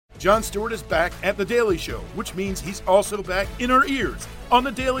Jon Stewart is back at The Daily Show, which means he's also back in our ears on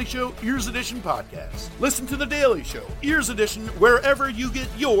The Daily Show Ears Edition podcast. Listen to The Daily Show Ears Edition wherever you get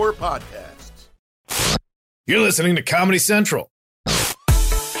your podcasts. You're listening to Comedy Central.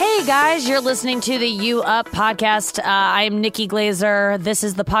 Hey guys, you're listening to the You Up podcast. I'm Nikki Glazer. This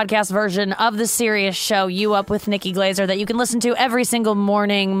is the podcast version of the serious show You Up with Nikki Glazer that you can listen to every single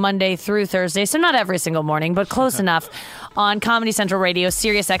morning, Monday through Thursday. So not every single morning, but close enough on Comedy Central Radio,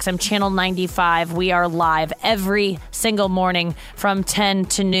 Sirius XM Channel 95. We are live every single morning from 10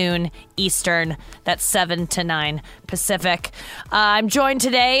 to noon Eastern. That's 7 to 9 Pacific. I'm joined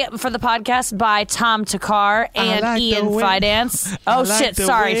today for the podcast by Tom Takar and Ian Fidance. Oh shit,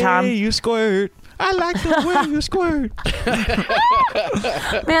 sorry Tom. You squirt. I like the way you squirt.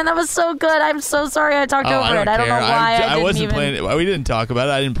 Man, that was so good. I'm so sorry I talked over it. I don't know why I wasn't planning. We didn't talk about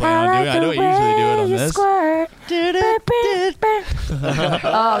it. I didn't plan on doing it. I don't usually do it on this. Squirt.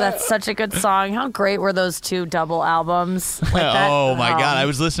 Oh, that's such a good song. How great were those two double albums? Like that? Oh my God. I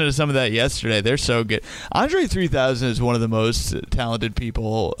was listening to some of that yesterday. They're so good. Andre 3000 is one of the most talented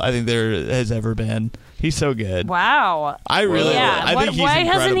people I think there has ever been. He's so good. Wow. I think he's incredible. Why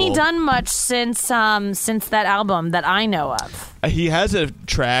hasn't he done much since that album that I know of? He has a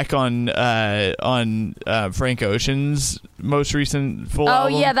track on Frank Ocean's most recent full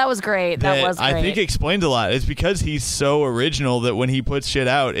album. Oh yeah, that was great. That was great. I think explained a lot. It's because he's so original that when he puts shit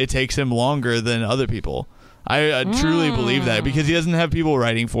out, it takes him longer than other people. I truly believe that because he doesn't have people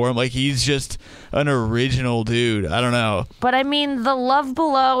writing for him. Like, he's just an original dude. I don't know. But I mean, The Love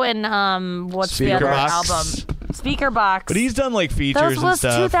Below and what's the other album? Speaker Box. But he's done like features and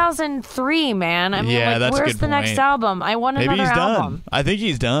stuff. That was 2003, man. I mean, yeah, that's where's a good the point. next album? I want Maybe another he's album. Done. I think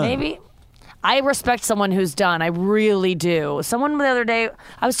he's done. Maybe. I respect someone who's done. I really do. Someone the other day,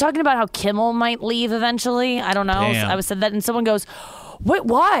 I was talking about how Kimmel might leave eventually. I don't know. Damn. I was said that, and someone goes, "Wait,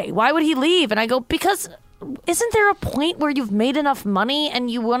 why? Why would he leave?" And I go, because isn't there a point where you've made enough money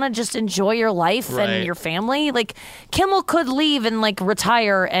and you want to just enjoy your life and your family? Like, Kimmel could leave and like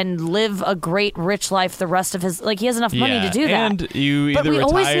retire and live a great rich life the rest of his, like, he has enough money to do that. And you either but we retire,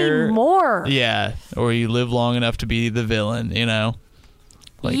 always need more. Yeah, or you live long enough to be the villain, you know?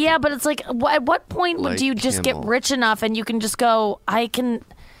 Like, yeah, but it's like, at what point do you just get rich enough and you can just go, I can...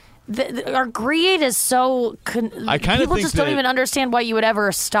 our greed is so... I kind of people just don't even understand why you would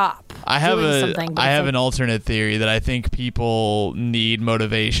ever stop doing something. I have an alternate theory that I think people need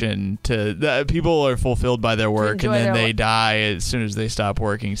motivation to... people are fulfilled by their work and then they die as soon as they stop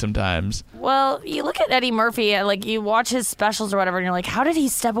working sometimes. Well, you look at Eddie Murphy, like, you watch his specials or whatever, and you're like, how did he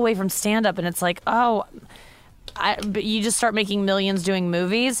step away from stand-up? And it's like, but you just start making millions doing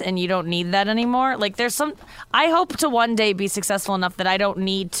movies and you don't need that anymore. Like, I hope to one day be successful enough that I don't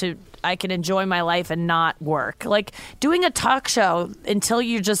need to, I can enjoy my life and not work. Like, doing a talk show until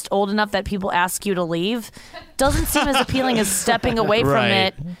you're just old enough that people ask you to leave doesn't seem as appealing as stepping away from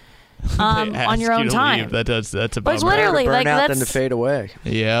it on your own time. That's a bummer. Like, literally, burn like, out than to fade away.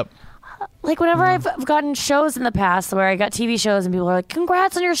 Yep. Like, whenever I've gotten shows in the past where I got TV shows and people are like,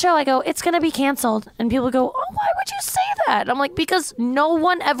 congrats on your show, I go, it's going to be canceled. And people go, oh, why would you say that? I'm like, because no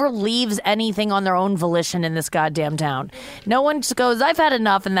one ever leaves anything on their own volition in this goddamn town. No one just goes, I've had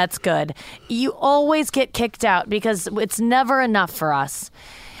enough, and that's good. You always get kicked out because it's never enough for us.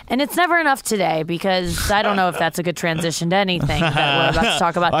 And it's never enough today because I don't know if that's a good transition to anything that we're about to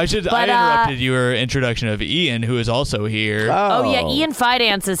talk about. I interrupted your introduction of Ian, who is also here. Oh yeah, Ian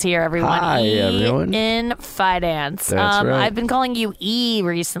Fidance is here, everyone. Hi, everyone. Ian Fidance. That's right. I've been calling you E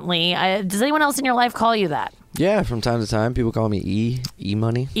recently. Does anyone else in your life call you that? Yeah, from time to time, people call me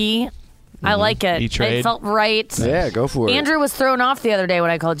E-Money. E? I like it. E-Trade. It felt right. Yeah, go for it. Andrew was thrown off the other day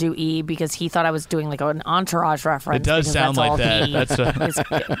when I called you E because he thought I was doing like an Entourage reference. It does sound like that.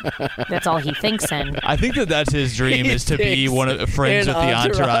 That's all he thinks in. I think that's his dream is to be one of the friends with the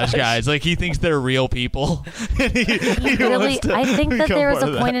Entourage guys. Like, he thinks they're real people. I think that there was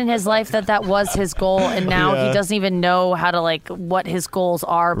a point in his life that was his goal, and now he doesn't even know how to, like, what his goals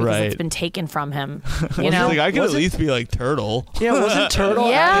are because it's been taken from him. You know, like, I could at least be like Turtle. Yeah, wasn't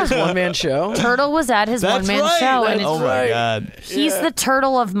Turtle at his one-man show? Turtle was at his one-man show, and oh my God, he's the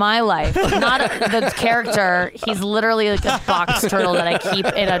turtle of my life, not the character. He's literally like a box turtle that I keep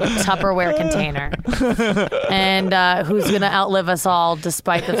in a Tupperware container, and who's gonna outlive us all,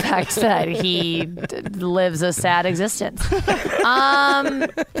 despite the fact that he lives a sad existence.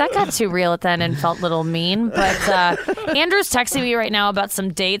 That got too real at the end and felt a little mean. But Andrew's texting me right now about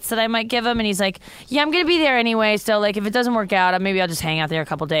some dates that I might give him, and he's like, "Yeah, I'm gonna be there anyway. So like, if it doesn't work out, maybe I'll just hang out there a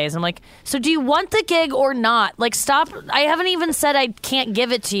couple days." I'm like, So do you want the gig or not? Like, stop. I haven't even said I can't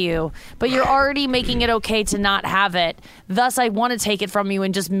give it to you, but you're already making it okay to not have it. Thus, I want to take it from you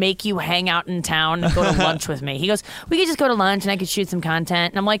and just make you hang out in town and go to lunch with me. He goes, we could just go to lunch and I could shoot some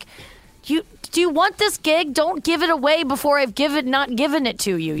content. And I'm like, do you want this gig? Don't give it away before I've not given it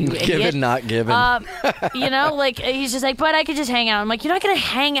to you, you idiot. Given, not given. Like, he's just like, but I could just hang out. I'm like, you're not going to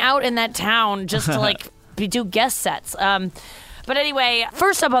hang out in that town just to, like, do guest sets. But anyway,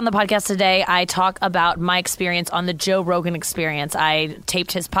 first up on the podcast today, I talk about my experience on the Joe Rogan Experience. I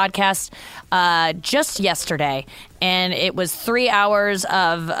taped his podcast just yesterday, and it was 3 hours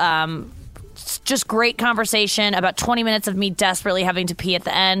of just great conversation, about 20 minutes of me desperately having to pee at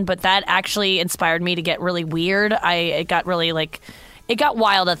the end, but that actually inspired me to get really weird. It got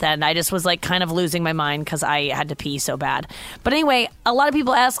wild at the end. I just was like kind of losing my mind because I had to pee so bad. But anyway, a lot of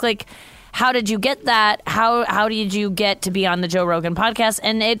people ask, like, how did you get that? How did you get to be on the Joe Rogan podcast?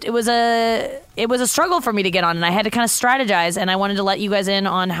 And it was a struggle for me to get on, and I had to kind of strategize. And I wanted to let you guys in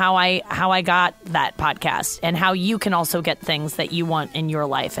on how I got that podcast and how you can also get things that you want in your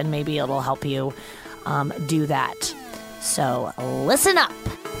life, and maybe it'll help you do that. So listen up.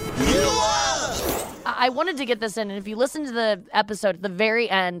 I wanted to get this in, and if you listen to the episode at the very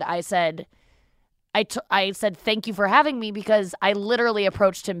end, I said thank you for having me, because I literally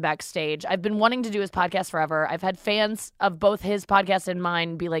approached him backstage. I've been wanting to do his podcast forever. I've had fans of both his podcast and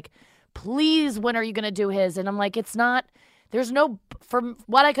mine be like, please, when are you going to do his? And I'm like, from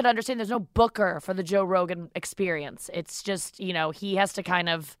what I could understand, there's no booker for the Joe Rogan Experience. It's just, he has to kind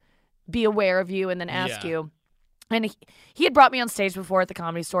of be aware of you and then ask you. And he had brought me on stage before at the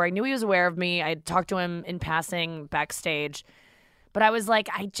Comedy Store. I knew he was aware of me. I had talked to him in passing backstage. But I was like,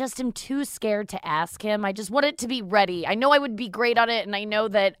 I just am too scared to ask him. I just want it to be ready. I know I would be great on it, and I know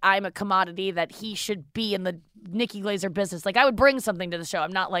that I'm a commodity, that he should be in the Nikki Glazer business. Like, I would bring something to the show.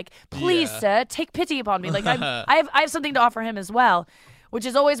 I'm not like, please, sir, take pity upon me. Like, I have something to offer him as well, which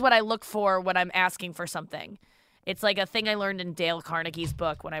is always what I look for when I'm asking for something. It's like a thing I learned in Dale Carnegie's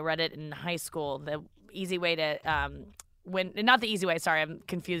book when I read it in high school. The easy way to not the easy way. Sorry, I'm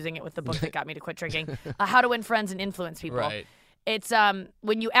confusing it with the book that got me to quit drinking. How to Win Friends and Influence People. Right. It's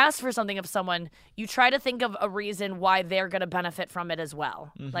when you ask for something of someone, you try to think of a reason why they're going to benefit from it as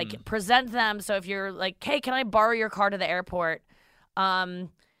well. Mm-hmm. Like, present them. So if you're like, hey, can I borrow your car to the airport? You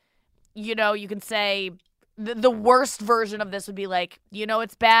can say the worst version of this would be like,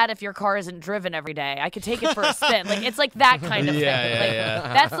 it's bad if your car isn't driven every day. I could take it for a spin. Like, it's like that kind of thing.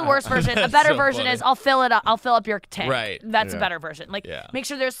 That's the worst version. A better version is I'll fill it up. I'll fill up your tank. Right. That's a better version. Like, make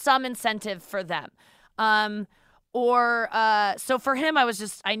sure there's some incentive for them. So for him,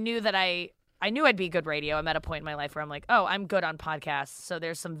 I knew I'd be good radio. I'm at a point in my life where I'm like, oh, I'm good on podcasts. So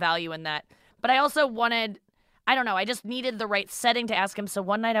there's some value in that. But I also wanted, I just needed the right setting to ask him. So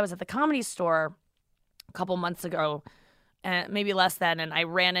one night I was at the Comedy Store a couple months ago, maybe less than, and I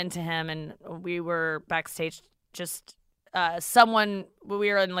ran into him, and we were backstage we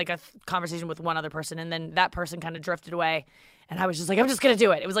were in like a conversation with one other person, and then that person kind of drifted away. And I was just like, I'm just going to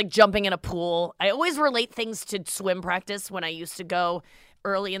do it. It was like jumping in a pool. I always relate things to swim practice when I used to go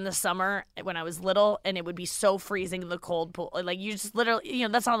early in the summer when I was little, and it would be so freezing in the cold pool. Like, you just literally,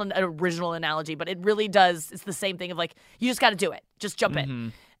 that's not an original analogy, but it really does. It's the same thing of like, you just got to do it. Just jump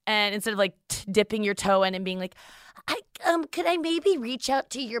in. And instead of like dipping your toe in and being like, could I maybe reach out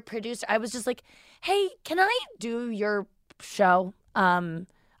to your producer? I was just like, hey, can I do your show?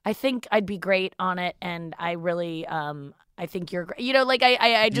 I think I'd be great on it, and I really, I think you're great.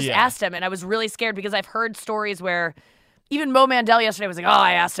 I just asked him, and I was really scared because I've heard stories where even Mo Mandel yesterday was like, oh,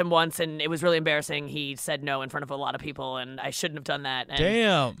 I asked him once, and it was really embarrassing. He said no in front of a lot of people, and I shouldn't have done that. And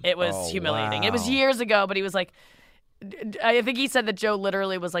damn. It was humiliating. Wow. It was years ago, but he was like, I think he said that Joe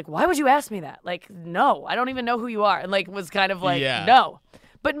literally was like, why would you ask me that? Like, no, I don't even know who you are. And like, was kind of like, no.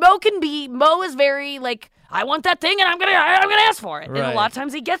 But Mo is very like, I want that thing, and I'm gonna ask for it. Right. And a lot of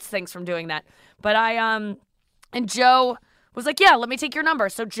times he gets things from doing that. But and Joe was like, yeah, let me take your number.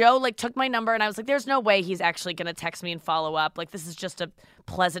 So Joe like took my number, and I was like, there's no way he's actually going to text me and follow up. Like, this is just a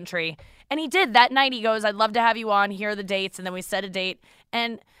pleasantry. And he did. That night he goes, I'd love to have you on. Here are the dates. And then we set a date.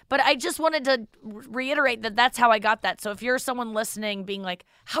 But I just wanted to reiterate that that's how I got that. So if you're someone listening being like,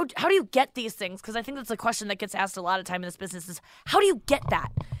 how do you get these things? Because I think that's a question that gets asked a lot of time in this business is, how do you get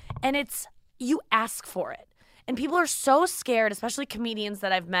that? And it's, you ask for it. And people are so scared, especially comedians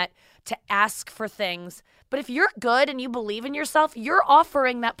that I've met, to ask for things. But if you're good and you believe in yourself, you're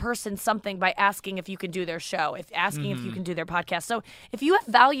offering that person something by asking if you can do their show, if you can do their podcast. So if you have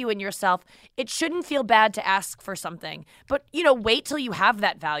value in yourself, it shouldn't feel bad to ask for something. But, wait till you have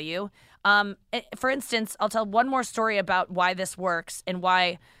that value. For instance, I'll tell one more story about why this works and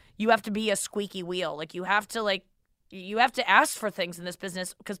why, you have to be a squeaky wheel. Like you have to ask for things in this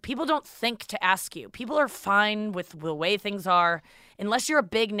business because people don't think to ask you. People are fine with the way things are. Unless you're a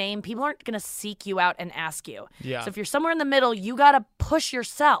big name, people aren't going to seek you out and ask you. Yeah. So if you're somewhere in the middle, you got to push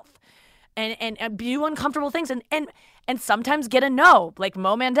yourself and do uncomfortable things and sometimes get a no. Like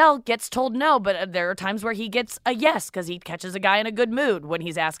Mo Mandel gets told no, but there are times where he gets a yes because he catches a guy in a good mood when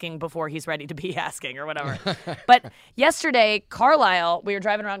he's asking before he's ready to be asking or whatever. But yesterday, Carlisle, we were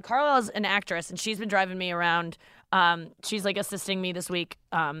driving around. Carlisle's an actress, and she's been driving me around. She's like assisting me this week.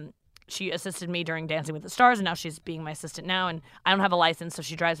 She assisted me during Dancing with the Stars, and now she's being my assistant now. And I don't have a license, so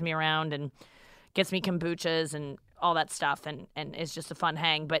she drives me around and gets me kombuchas and all that stuff, and it's just a fun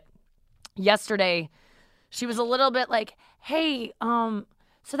hang. But yesterday, she was a little bit like, hey,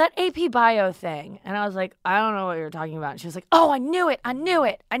 so that AP Bio thing. And I was like, I don't know what you're talking about. And she was like, oh, I knew it. I knew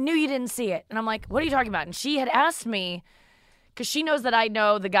you didn't see it. And I'm like, what are you talking about? And she had asked me, because she knows that I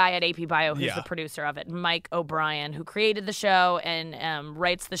know the guy at AP Bio who's the producer of it, Mike O'Brien, who created the show and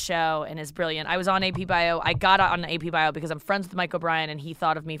writes the show and is brilliant. I was on AP Bio. I got on AP Bio because I'm friends with Mike O'Brien, and he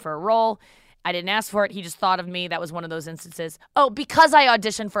thought of me for a role. I didn't ask for it. He just thought of me. That was one of those instances. Oh, because I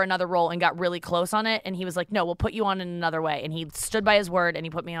auditioned for another role and got really close on it, and he was like, no, we'll put you on in another way. And he stood by his word, and he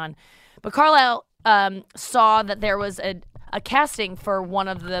put me on. But Carlisle saw that there was a casting for one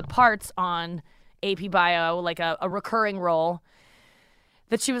of the parts on AP Bio, like a recurring role,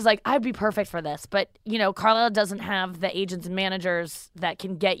 that she was like, I'd be perfect for this. But, Carlisle doesn't have the agents and managers that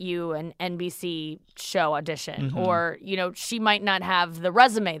can get you an NBC show audition. Mm-hmm. Or, she might not have the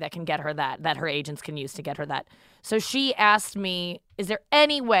resume that can get her that her agents can use to get her that. So she asked me, is there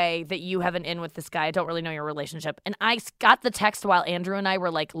any way that you have an in with this guy? I don't really know your relationship. And I got the text while Andrew and I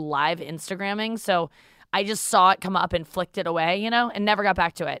were like live Instagramming. So I just saw it come up and flicked it away, and never got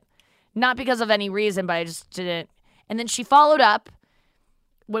back to it. Not because of any reason, but I just didn't. And then she followed up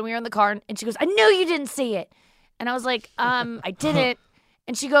when we were in the car, and she goes, I knew you didn't see it. And I was like, I didn't.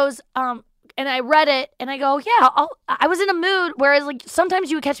 And she goes, and I read it, and I go, yeah, I was in a mood, whereas like sometimes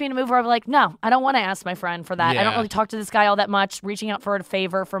you would catch me in a mood where I'm like, no, I don't want to ask my friend for that. I don't really talk to this guy all that much, reaching out for a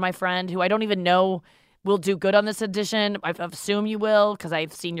favor for my friend who I don't even know will do good on this audition. I assume you will because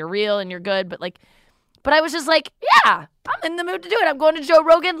I've seen your reel and you're good, but I was just like, yeah, I'm in the mood to do it. I'm going to Joe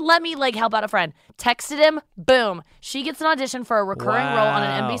Rogan. Let me help out a friend. Texted him. Boom. She gets an audition for a recurring role on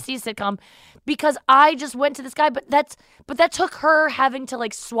an NBC sitcom because I just went to this guy. But that took her having to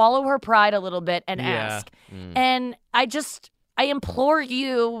swallow her pride a little bit and ask. And I implore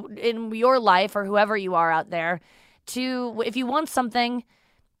you in your life or whoever you are out there to, if you want something,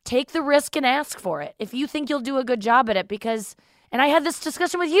 take the risk and ask for it. If you think you'll do a good job at it, and I had this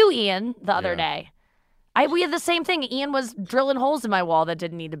discussion with you, Ian, the other day. We had the same thing. Ian was drilling holes in my wall that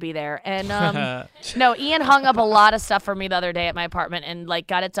didn't need to be there. And no, Ian hung up a lot of stuff for me the other day at my apartment and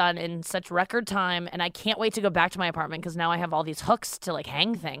got it done in such record time. And I can't wait to go back to my apartment because now I have all these hooks to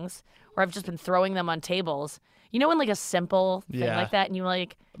hang things, or I've just been throwing them on tables. When a simple thing like that, and you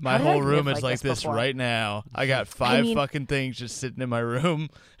my whole room is like this right now. I got five fucking things just sitting in my room.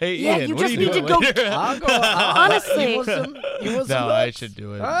 Hey, Ian, you what just are you need doing? to go. Honestly, You want some I should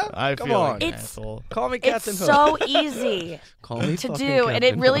do it. I Come feel on. like an asshole. Call me Captain It's Hook. so easy Call me to fucking do, and it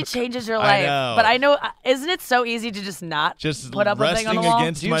Captain really Hook. changes your life. know. But I know, isn't it so easy to just not put up a thing on resting the wall?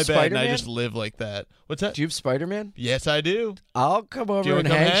 against Do you my have bed, and I Spider-Man? just live like that. What's that? Do you have Spider-Man? Yes, I do. I'll come you over wanna and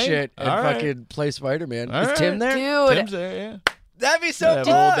come hang hang? shit and All right. fucking play Spider-Man. All Is right. Tim there? Dude, Tim's there, yeah. That'd be so Have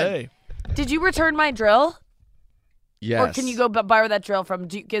all fun. day. did you return my drill? Yes. Or can you go borrow that drill from?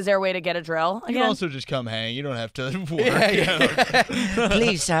 Is there a way to get a drill You again? can also just come hang. You don't have to work.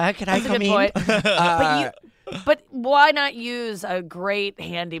 Please, sir, can I That's a come good in? point. But why not use a great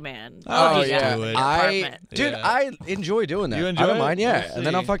handyman? Oh, Just yeah. do it in your I apartment? I enjoy doing that. You enjoy I don't it? mind, yeah. Let's And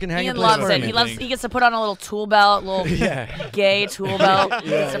then I'll see. fucking hang Ian and play loves it. Spider-Man. He gets to put on a little tool belt, little gay tool belt. He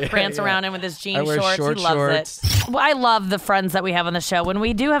gets to prance around in with his jean I wear shorts. short He loves shorts. it. Well, I love the friends that we have on the show. When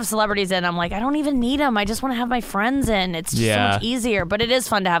we do have celebrities in, I'm like, I don't even need them. I just want to have my friends in. It's just so much easier. But it is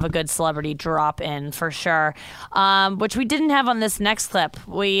fun to have a good celebrity drop in for sure, which we didn't have on this next clip.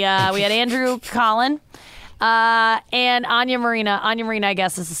 We had Andrew Collin. And Anya Marina. Anya Marina, I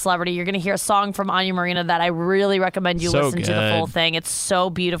guess, is a celebrity. You're going to hear a song from Anya Marina that I really recommend you So listen to the good. full thing. It's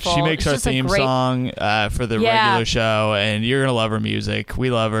so beautiful. She makes It's our just a theme great song for the regular show, and you're gonna love her music. We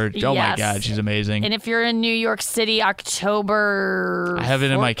love her. Oh my Yes. God, she's amazing. And if you're in New York City, October I have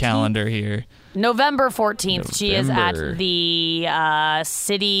it in my 14th? calendar here. November 14th, she is November. at the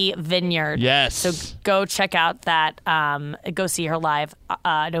City Vineyard. Yes. So go check out that. Go see her live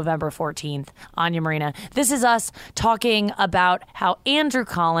November 14th, Anya Marina. This is us talking about how Andrew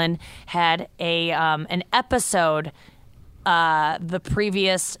Collin had an episode the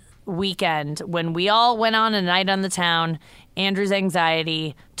previous weekend when we all went on a night on the town. Andrew's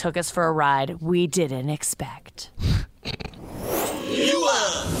anxiety took us for a ride we didn't expect.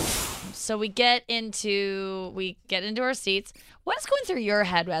 So we get into our seats. What is going through your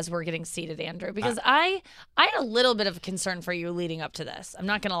head as we're getting seated, Andrew? Because I had a little bit of concern for you leading up to this. I'm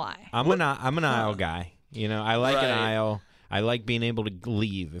not gonna lie. I'm an aisle guy. You know, I like an aisle. I like being able to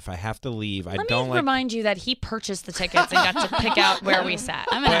leave if I have to leave. Let me remind you that he purchased the tickets and got to pick out where we sat.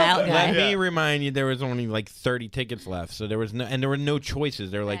 I'm an aisle guy. Let me remind you, there was only like 30 tickets left, so there were no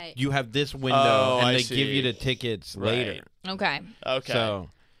choices. They're like, you have this window, and they give you the tickets later. Okay. So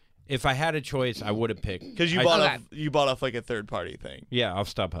if I had a choice, I would have picked. Because you bought off like a third party thing. Yeah,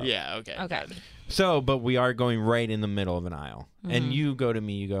 off StubHub. Yeah. Okay. So, but we are going right in the middle of an aisle. Mm-hmm. And you go to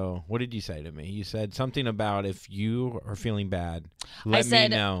me, you go, what did you say to me? You said something about if you are feeling bad, let me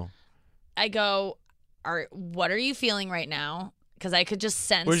know. I go, what are you feeling right now? Because I could just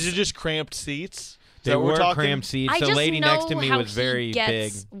sense. Was it just cramped seats? They were cramped seats. The lady next to me was very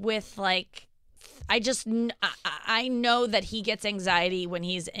big. With like, I know that he gets anxiety when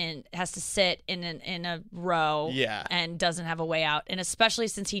has to sit in a row and doesn't have a way out. And especially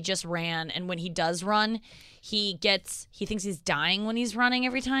since he just ran, and when he does run, he thinks he's dying when he's running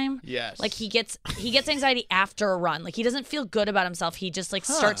every time. Yes. Like he gets anxiety after a run. Like he doesn't feel good about himself. He just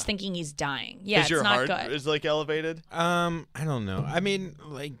starts thinking he's dying. Yeah, it's not good. Your heart is like elevated? I don't know. I mean,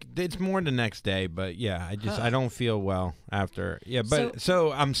 like it's more the next day, but yeah, I don't feel well after. Yeah, but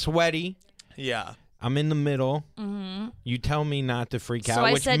so I'm sweaty. Yeah. I'm in the middle. Mm-hmm. You tell me not to freak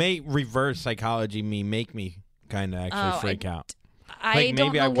out, which may reverse psychology make me kind of actually freak out. I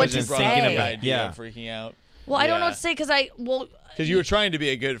don't know what to say. Thinking about freaking out. Well, I don't know what to say because you were trying to be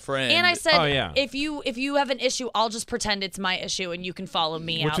a good friend. And I said, if you have an issue, I'll just pretend it's my issue and you can follow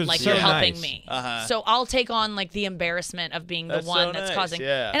me out like you're helping me. Uh-huh. So I'll take on like the embarrassment of being the one that's causing.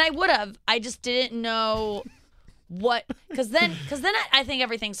 Yeah. And I would have. I just didn't know what because then I think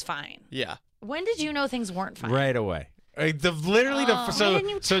everything's fine. Yeah. When did you know things weren't fine? Right away. So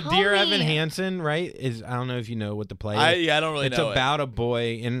Dear Evan Hansen, right? I don't know if you know what the play is. I don't really know. It's about a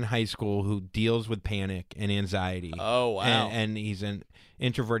boy in high school who deals with panic and anxiety. Oh wow! And he's an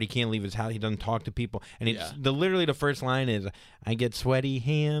introvert. He can't leave his house. He doesn't talk to people. And literally the first line is, "I get sweaty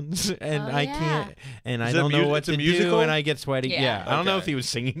hands and I can't, and I don't know what to do, and I get sweaty." Yeah. I don't know if he was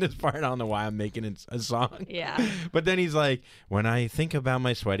singing this part. I don't know why I'm making it a song. Yeah. But then he's like, "When I think about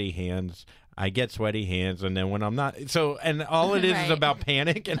my sweaty hands, I get sweaty hands, and then when I'm not, and all it is about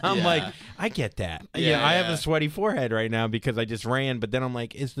panic, and I'm like, I get that. Yeah, I have a sweaty forehead right now because I just ran, but then I'm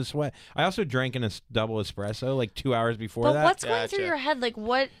like, is the sweat? I also drank a double espresso like 2 hours before that. But what's going through your head? Like,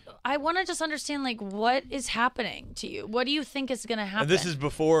 what? I want to just understand, like, what is happening to you? What do you think is going to happen? And this is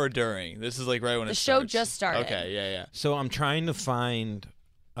before or during? This is like right when the show just started. Okay, yeah. So I'm trying to find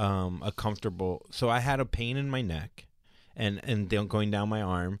a comfortable. So I had a pain in my neck, and going down my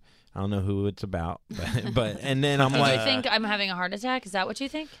arm. I don't know who it's about, but and then I'm like, do you think I'm having a heart attack? Is that what you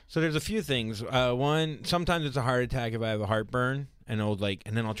think? So there's a few things. One, sometimes it's a heart attack if I have a heartburn, and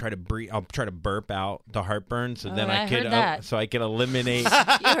then I'll try to breathe. I'll try to burp out the heartburn, so then I could eliminate.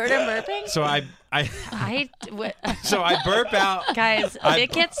 You heard him burping? So so I burp out. Guys,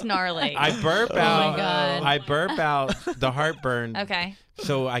 it gets gnarly. I burp out. Oh my God. I burp out the heartburn. Okay.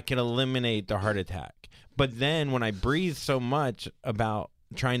 So I can eliminate the heart attack. But then when I breathe so much about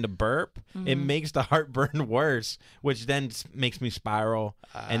trying to burp, it makes the heartburn worse, which then makes me spiral,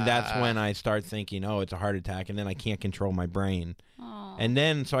 and that's when I start thinking, oh, it's a heart attack, and then I can't control my brain. Aww. And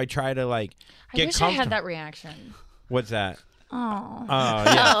then so I try to like get comfortable. I wish I had that reaction. What's that? Oh.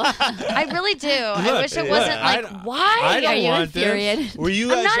 Yeah. I really do. I wish it wasn't like, why are you infuriated? Were you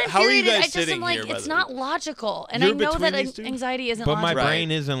guys? I'm not how are you infuriated. guys sitting like, here? It's not logical, and You're I know that between these two? anxiety isn't but logical. my brain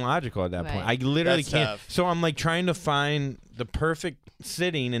isn't logical at that point. I literally can't. Tough. So I'm like trying to find the perfect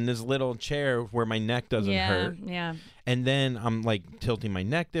sitting in this little chair where my neck doesn't hurt. Yeah. And then I'm like tilting my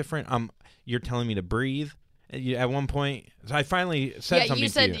neck different. You're telling me to breathe. At one point, so I finally said something to you. Yeah,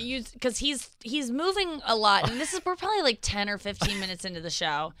 you said because he's moving a lot, and we're probably like 10 or 15 minutes into the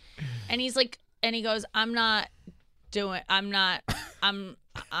show, and he goes, I'm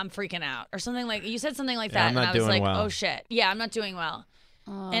freaking out or something like you said something like that, I'm not and I was like, well. oh shit, yeah, I'm not doing well.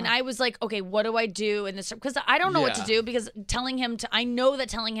 And I was like, okay, what do I do in this? Because I don't know what to do. Because I know that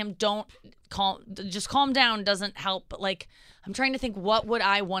telling him just calm down doesn't help. But like, I'm trying to think, what would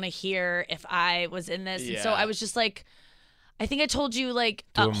I want to hear if I was in this? And so I was just like, I think I told you like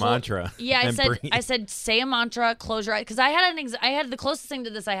Do a mantra. Yeah, and breathe. I said say a mantra, close your eyes, because I had the closest thing to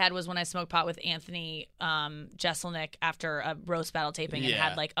this I had was when I smoked pot with Anthony Jeselnik after a roast battle taping and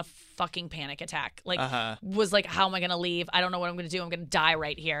had like a fucking panic attack. Like was like, how am I gonna leave? I don't know what I'm gonna do. I'm gonna die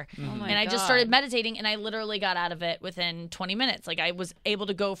right here. Oh my and I just God. started meditating, and I literally got out of it within 20 minutes. Like I was able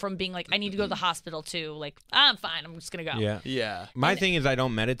to go from being like I need to go to the hospital to like I'm fine. I'm just gonna go. Yeah. Yeah. My thing is I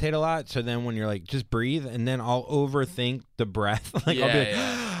don't meditate a lot, so then when you're like just breathe, and then I'll overthink the breath. Like I'll be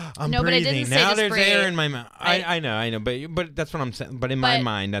like, I'm No, but I breathing. didn't say Now just there's breathe. air in my mouth. I know, but that's what I'm saying. But in my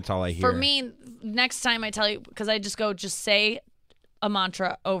mind, that's all I hear. For me, next time I tell you, because I just go, just say a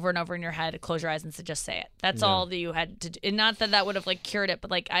mantra over and over in your head, close your eyes and just say it. That's all that you had to do. And not that would have like cured it, but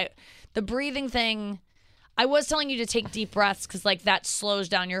like the breathing thing, I was telling you to take deep breaths because like that slows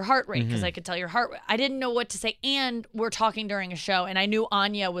down your heart rate because I could tell your heart rate. I didn't know what to say, and we're talking during a show, and I knew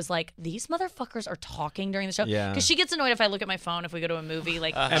Anya was like, these motherfuckers are talking during the show. Yeah. Because she gets annoyed if I look at my phone if we go to a movie.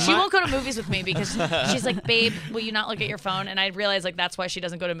 Like she won't go to movies with me because she's like, babe, will you not look at your phone? And I realized like that's why she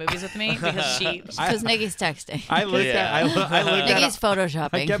doesn't go to movies with me because she. Because Nikki's texting. I looked Yeah. at I looked Nikki's at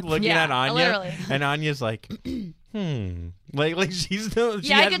photoshopping. I kept looking Yeah, at Anya, literally. and Anya's like, like she's no. She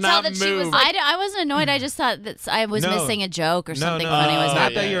Yeah, I has could not tell that she was moved. like- I wasn't annoyed. I just thought that I was No. missing a joke or something no, funny was not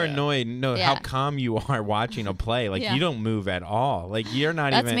happening. that you're yeah. annoyed. No, Yeah. how calm you are watching a play. Like Yeah. you don't move at all. Like you're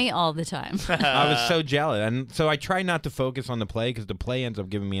not That's even. me all the time. I was so jealous, and so I try not to focus on the play because the play ends up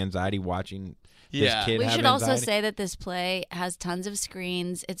giving me anxiety watching Yeah. this kid We have should also anxiety. say that this play has tons of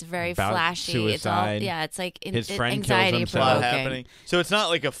screens. It's very About flashy. It's all suicide. it's like His friend kills anxiety himself. A lot provoking. happening. So it's not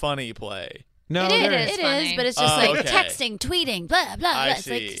like a funny play. No, It there is, is. it funny. is, but it's just Oh, like okay. texting, tweeting, blah blah blah. I It's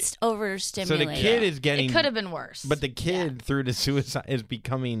like see. just So the overstimulating. kid is getting. It could have been worse. But the kid through the suicide is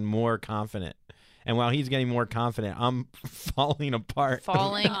becoming more confident, and while he's getting more confident, I'm falling apart.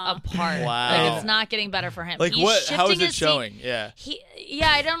 falling apart. Wow. Like it's not getting better for him. Like He's what? How is shifting it his seat. showing? Yeah.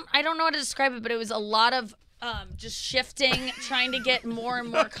 I don't know how to describe it, but it was a lot of just shifting, trying to get more and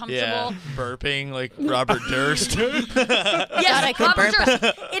more comfortable. Yeah. Burping like Robert Durst. Yes, I could Robert burp.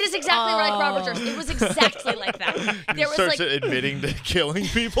 Durst. It is exactly like Robert Durst. It was exactly like that. There was Starts like admitting to killing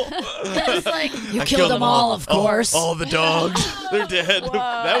people. it was like You killed them all, of course. All the dogs. They're dead.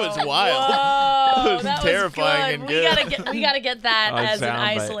 That was wild. Whoa, That was that terrifying good. and We gotta get that On as an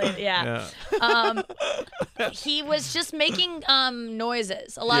soundbite. isolated. Yeah. He was just making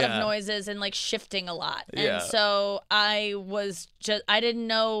noises, a lot of Yeah. noises, and like shifting a lot. And Yeah. so I didn't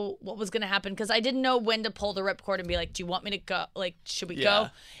know what was gonna happen because I didn't know when to pull the ripcord and be like, "Do you want me to go? Like, should we Yeah. go?"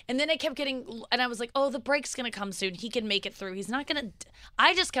 And then I kept getting, and I was like, "Oh, the break's gonna come soon. He can make it through. He's not gonna."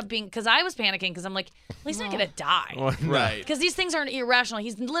 I just kept being because I was panicking because I'm like, well, he's not gonna die. Right. Because these things aren't irrational.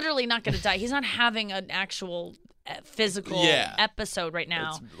 He's literally not going to die. He's not having an actual physical Yeah. episode right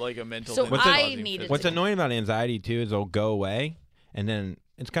now. It's like a mental So thing. I needed What's to- annoying about anxiety too is it'll go away, and then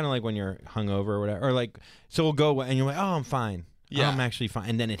it's kind of like when you're hungover or whatever, or like so it'll go away, and you're like, "Oh, I'm fine." Yeah. I'm actually fine.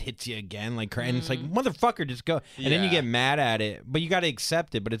 And then it hits you again, like, and it's like, motherfucker, just go. And then you Yeah. get mad at it, but you got to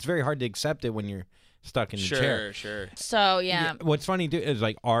accept it. But it's very hard to accept it when you're stuck in the chair. Sure. So yeah. What's funny too is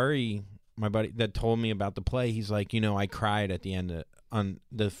like Ari, my buddy that told me about the play. He's like, I cried at the end on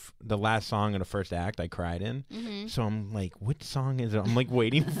the last song of the first act. I cried in. Mm-hmm. So I'm like, which song is it? I'm like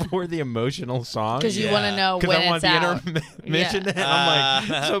waiting for the emotional song Because you want to know because when I want it's the out. intermission. And I'm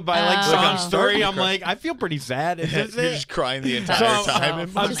like, so by like Oh. song I'm story, starting to I'm cry. like, I feel pretty sad. Is this You're it? just crying the That's entire so time.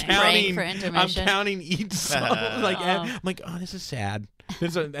 funny. I'm Just praying counting. for I'm intermission. counting each song. Like, I'm like, oh, this is sad.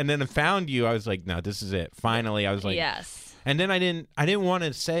 And then I found you. I was like, no, this is it. Finally, I was like, Yes. And then I didn't want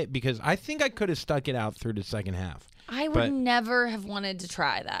to say it because I think I could have stuck it out through the second half. I would But- never have wanted to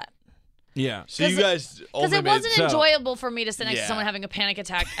try that. Yeah. So you guys Because only it made wasn't so- enjoyable for me to sit next to Yeah. someone having a panic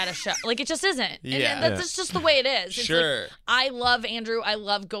attack at a show. Like, it just isn't. Yeah. And that's just the way it is. It's Sure. Like, I love Andrew. I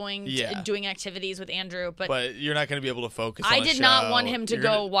love going Yeah. to doing activities with Andrew. but you're not going to be able to focus on I a did not show. want him to You're go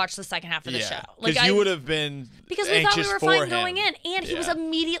gonna- watch the second half of the Yeah. show. Because you would have been Because we thought we anxious were for fine him. going in, and he was Yeah.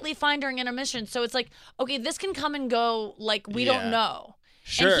 immediately fine during intermission. So it's like, okay, this can come and go. Like we Yeah. don't know,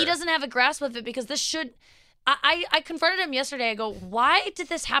 Sure. and he doesn't have a grasp of it because this should. I confronted him yesterday. I go, why did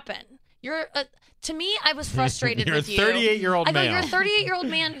this happen? You're to me, I was frustrated You're with a you. 38-year-old I go, male. you're a 38-year-old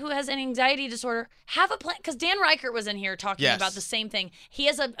man who has an anxiety disorder. Have a plan, because Dan Reichert was in here talking Yes. about the same thing. He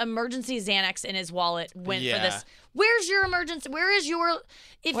has an emergency Xanax in his wallet. Went for Yeah. this. Where's your emergency? Where is your?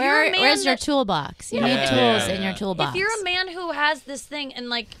 If you're a man Where's your that- toolbox? You Yeah. need tools Yeah. in your toolbox. if you're a man who has this thing and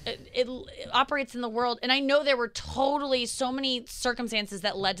like it operates in the world, and I know there were totally so many circumstances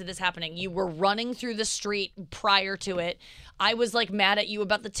that led to this happening. You were running through the street prior to it. I was like mad at you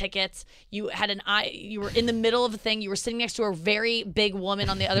about the tickets. You had an you were in the middle of a thing. You were sitting next to a very big woman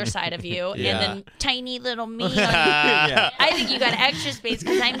on the other side of you, and then tiny little me on I think you got extra space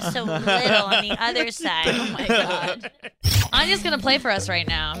because I'm so little on the other side. Oh my God. Anya's going to play for us right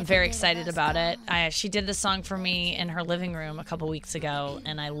now. I'm very excited about it. She did this song for me in her living room a couple weeks ago,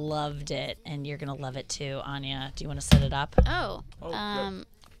 and I loved it, and you're going to love it too. Anya, do you want to set it up?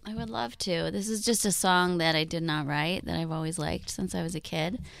 I would love to. This is just a song that I did not write, that I've always liked since I was a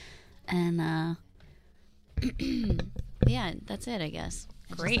kid. And, yeah, that's it, I guess.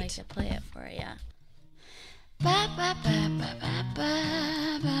 Great. I'd just like to play it for you.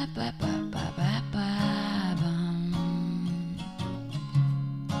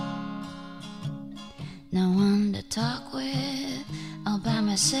 No one to talk with, all by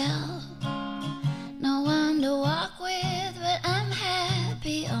myself. No one to walk with, but I'm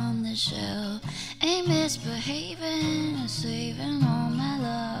happy on the shelf. Ain't misbehaving, saving all my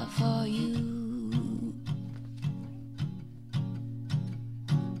love for you.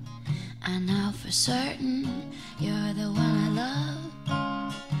 I know for certain you're the one I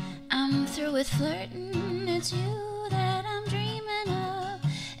love. I'm through with flirting, it's you that I'm dreaming of.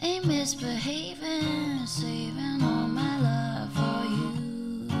 Ain't misbehaving, saving all my love for you.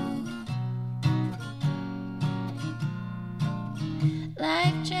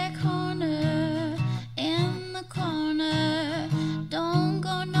 Like Jack Horner in the corner, don't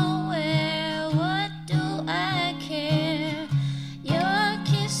go nowhere, what do I care? Your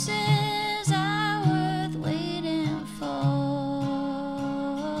kisses are worth waiting for.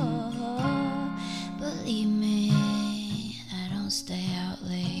 Believe me, I don't stay out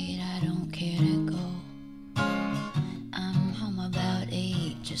late, I don't care to go. I'm home about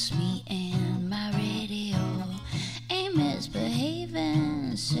 8, just me and my radio. Ain't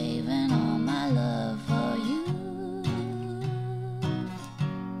misbehaving, saving all my love for you.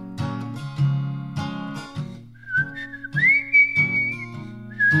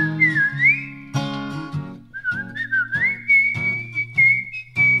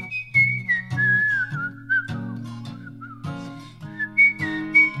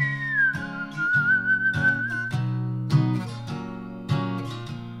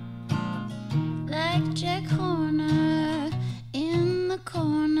 Like Jack Horner in the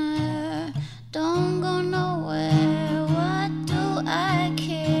corner, don't go nowhere, what do I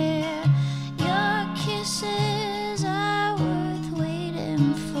care? Your kisses are worth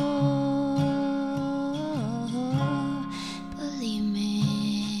waiting for. Believe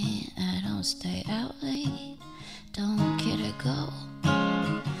me, I don't stay out late, don't care to go.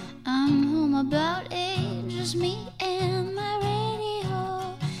 I'm home about 8, just me and my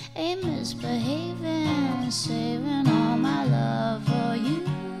radio. Ain't misbehaving, saving all my love for you.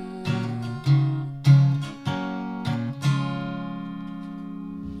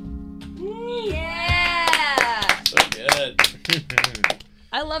 Yeah! So good.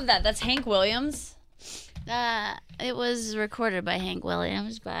 I love that. That's Hank Williams. It was recorded by Hank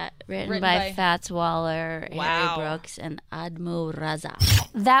Williams, but written by- by Fats Waller, Wow. Harry Brooks, and Admo Raza.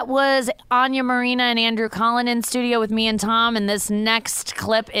 That was Anya, Marina, and Andrew Collin in studio with me and Tom. And this next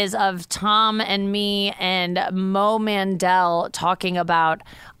clip is of Tom and me and Mo Mandel talking about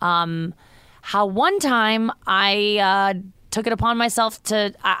how one time I took it upon myself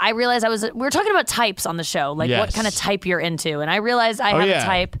to. I realized we were talking about types on the show, like what Yes. kind of type you're into, and I realized I have a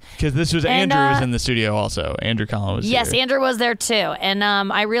type. Because this was And, Andrew was in the studio also. Andrew Collin was Yes, here. Andrew was there too. And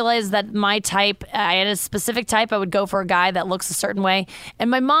I realized that my type, I had a specific type. I would go for a guy that looks a certain way. And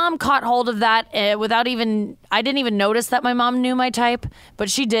my mom caught hold of that I didn't even notice that my mom knew my type, but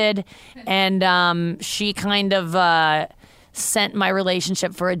she did. And she kind of sent my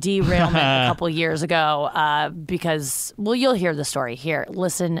relationship for a derailment a couple years ago because, well, you'll hear the story. Here,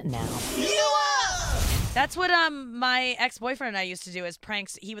 listen now. That's what my ex-boyfriend and I used to do as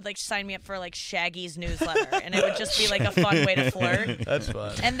pranks. He would like sign me up for like Shaggy's newsletter, and it would just be like a fun way to flirt. That's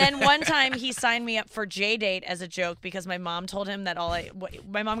fun. And then one time he signed me up for J-Date as a joke because my mom told him that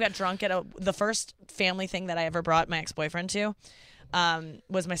my mom got drunk at the first family thing that I ever brought my ex-boyfriend to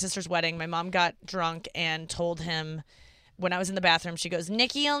was my sister's wedding. My mom got drunk and told him when I was in the bathroom, she goes,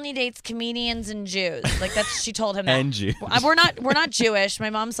 "Nikki only dates comedians and Jews." Like she told him that. And Jews. We're not Jewish.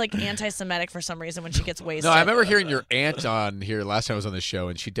 My mom's like anti-Semitic for some reason when she gets wasted. No, I remember hearing your aunt on here last time I was on the show,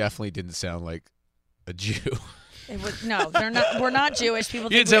 and she definitely didn't sound like a Jew. No, they're not. We're not Jewish.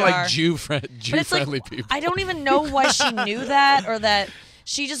 People You think didn't we sound are. like Jew-friendly Like, people. I don't even know why she knew that, or that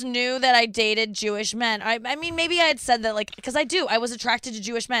she just knew that I dated Jewish men. I mean, maybe I had said that, like, because I do. I was attracted to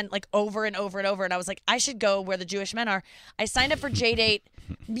Jewish men, like, over and over and over, and I was like, I should go where the Jewish men are. I signed up for J-Date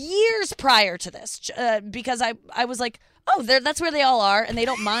years prior to this because I was like, Oh, that's where they all are, and they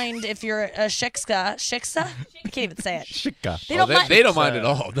don't mind if you're a shiksa. Shiksa? I can't even say it. Shika. They don't mind. They don't mind at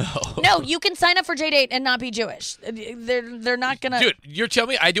all. No. No, you can sign up for JDate and not be Jewish. They're not gonna. Dude, you're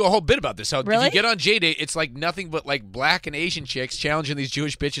telling me I do a whole bit about this. How Really? if you get on JDate, it's like nothing but like black and Asian chicks challenging these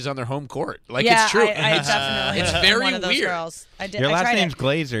Jewish bitches on their home court. Like yeah, it's true. I definitely. It's am very one of those weird. Girls. I did. Your I last tried name's it.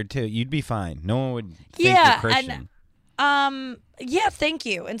 Glazer too. You'd be fine. No one would think Yeah, you're Christian. Yeah, thank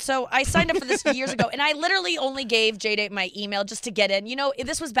you. And so I signed up for this years ago, and I literally only gave JDate my email just to get in. You know,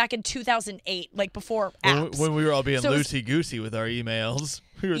 this was back in 2008, like before apps. When we were all being So it was- loosey-goosey with our emails.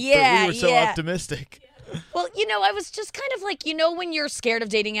 We were so Yeah. optimistic. Well, you know, I was just kind of like, you know, when you're scared of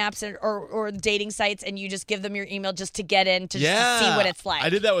dating apps or dating sites and you just give them your email just to get in to just to see what it's like. I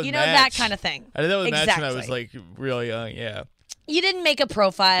did that with You know, Match. that kind of thing. I did that with exactly. Match when I was like really young. Yeah. You didn't make a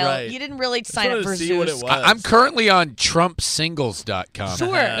profile. Right. You didn't really Just sign up wanted for to see what it Zeus. was. I'm currently on TrumpSingles.com.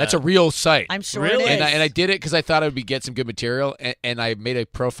 Sure. That's a real site. I'm sure Really? it is. And I did it because I thought it would get some good material, and I made a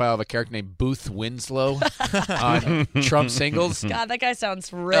profile of a character named Booth Winslow on Trump Singles. God, that guy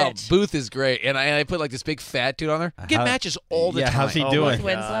sounds Oh, rich. Booth is great, and I put like this big fat dude on there. Get How- matches all the yeah, time. how's he Oh, doing? my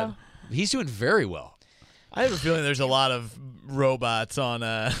Winslow. He's doing very well. I have a feeling there's a lot of robots on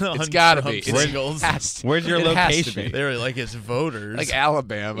It's gotta be. Trump Singles. Where's your It has to location? be. They're like his voters. Like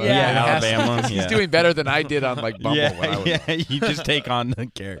Alabama. Yeah. Yeah, It has to be. Alabama. He's Yeah. doing better than I did on like Bumble when I was. Yeah, you just take on the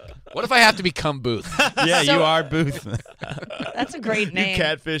character. What if I have to become Booth? Yeah, So- you are Booth. That's a great you name.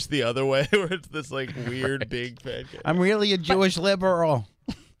 catfish the other way, where it's this like weird big fat guy. I'm really a Jewish liberal.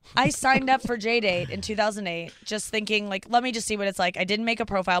 I signed up for JDate in 2008 just thinking, like, let me just see what it's like. I didn't make a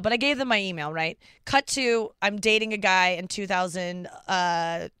profile, but I gave them my email, right? Cut to, I'm dating a guy in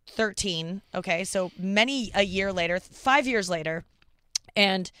 2013. Okay, so a year later, 5 years later.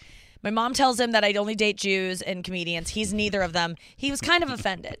 And my mom tells him that I only date Jews and comedians. He's neither of them. He was kind of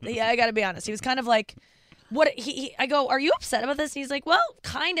offended. Yeah, I got to be honest. He was kind of like, what I go, are you upset about this? And he's like, well,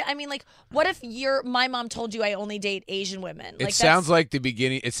 kind of. I mean, like, what if my mom told you I only date Asian women? Like, It sounds like the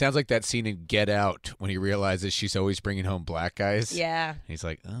beginning. It sounds like that scene in Get Out when he realizes she's always bringing home black guys. Yeah. He's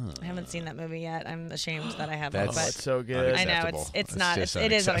like, oh. I haven't seen that movie yet. I'm ashamed that I haven't. That's- but It's so good. I know unacceptable. it's It's not. just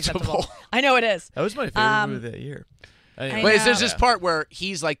It is unacceptable. unacceptable. I know it is. That was my favorite movie that year. Anyway. I Wait, know. there's this part where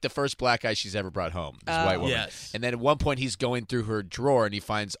he's like the first black guy she's ever brought home. This white woman. Yes. And then at one point he's going through her drawer and he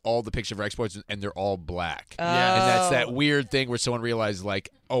finds all the pictures of her ex-boys and they're all black. Yeah. And that's that weird thing where someone realizes like,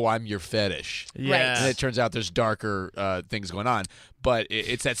 oh, I'm your fetish. Yeah. And it turns out there's darker things going on. But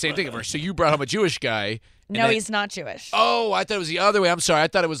it's that same thing. Of her. So you brought home a Jewish guy. and No, then- he's not Jewish. Oh, I thought it was the other way. I'm sorry. I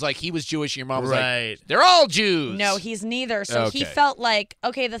thought it was like he was Jewish and your mom was Right. like, they're all Jews. No, he's neither. So he Okay. felt like,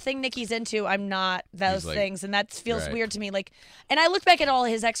 okay, the thing Nikki's into, I'm not those He's like- things, and that feels Right. weird to me. Like, and I look back at all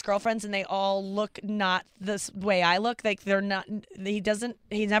his ex-girlfriends, and they all look not this way I look. Like they're not.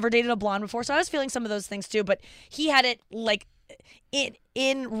 He's never dated a blonde before, so I was feeling some of those things too. But he had it like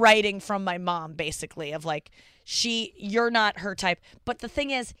in writing from my mom, basically, of like, you're not her type. But the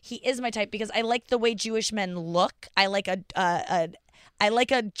thing is, he is my type because I like the way Jewish men look. I like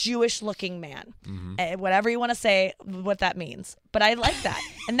a Jewish looking man. Whatever you want to say, what that means. But I like that.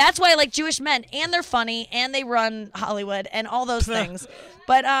 And that's why I like Jewish men. And they're funny and they run Hollywood and all those things.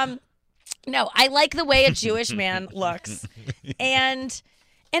 But no, I like the way a Jewish man looks. And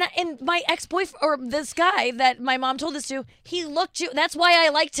my ex-boyfriend, or this guy that my mom told us to, he looked Jew. That's why I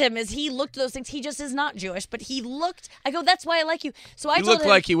liked him, is he looked those things. He just is not Jewish, but he looked. I go, that's why I like you. So I He told looked him,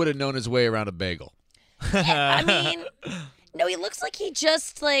 like he would have known his way around a bagel. I mean, no, he looks like he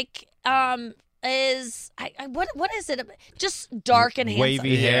just like is what is it? Just dark and handsome.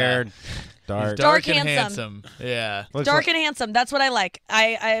 Wavy haired, dark. Dark and handsome. Yeah. Looks Dark like- and handsome. That's what I like.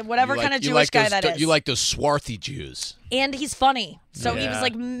 I whatever You kind like- of you Jewish like guy those, that is. You like those swarthy Jews. And he's funny. So he was Yeah.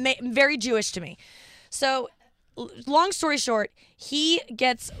 like very Jewish to me. So long story short, he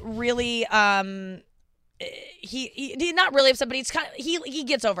gets really he not really upset, but he's kind of he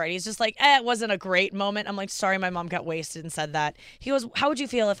gets over it. He's just like, it wasn't a great moment. I'm like, sorry, my mom got wasted and said that. He goes, how would you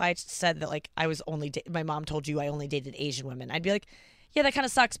feel if I said that like I was only my mom told you I only dated Asian women? I'd be like, yeah, that kind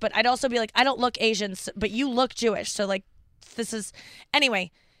of sucks, but I'd also be like, I don't look Asian, but you look Jewish, so like this is anyway.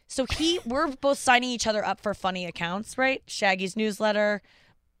 So we're both signing each other up for funny accounts, right? Shaggy's newsletter,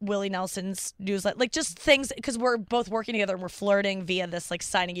 Willie Nelson's newsletter, like just things, because we're both working together and we're flirting via this, like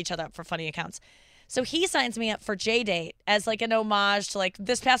signing each other up for funny accounts. So he signs me up for JDate as like an homage to like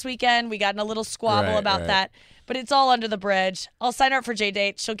this past weekend. We got in a little squabble Right, about right. that, but it's all under the bridge. I'll sign her up for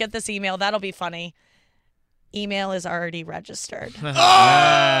JDate. She'll get this email. That'll be funny. email is already registered. Mazel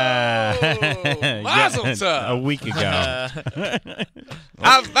tov. A week ago.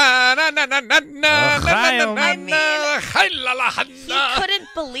 He couldn't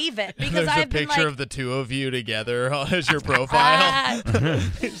believe it because There's a I've been picture like, of the two of you together as your profile.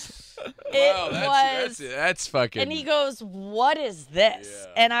 That's fucking. And he goes, "What is this?"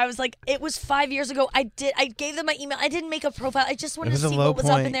 Yeah. And I was like, "It was 5 years ago. I gave them my email. I didn't make a profile. I just wanted It was to a see low what was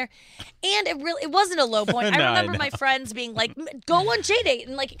up in point. there." And it wasn't a low point. No, I I remember know. my friends being like, "Go on J-Date,"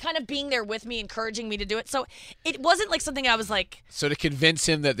 and like kind of being there with me, encouraging me to do it. So it wasn't like something I was like, So to convince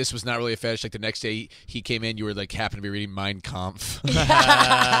him that this was not really a fetish, like the next day he came in, you were like happened to be reading Mein Kampf.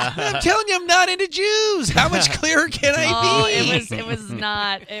 I'm telling you, I'm not into Jews. How much clearer can I "Oh, be? it was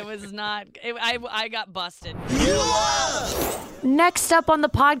not. I got busted." Next up on the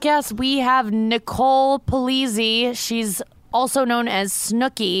podcast, we have Nicole Polizzi. She's also known as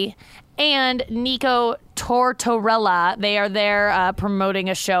Snooki, and Nico Tortorella. They are there promoting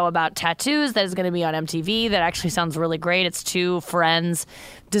a show about tattoos that is going to be on MTV that actually sounds really great. It's two friends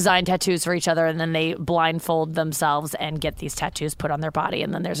design tattoos for each other, and then they blindfold themselves and get these tattoos put on their body,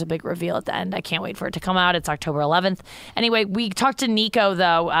 and then there's a big reveal at the end. I can't wait for it to come out. It's October 11th. Anyway, we talked to Nico,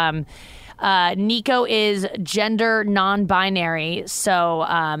 though. Nico is gender non-binary, so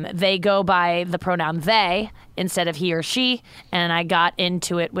they go by the pronoun they instead of he or she, and I got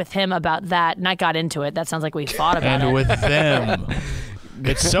into it with him about that. Not got into it. That sounds like we fought about it. And with them.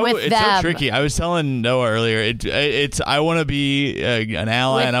 It's so With it's so them. tricky. I was telling Noah earlier. It's I want to be an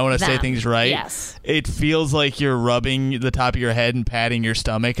ally With and I want to say them. things right. Yes. It feels like you're rubbing the top of your head and patting your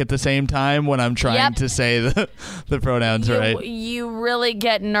stomach at the same time when I'm trying Yep. to say the pronouns right. You really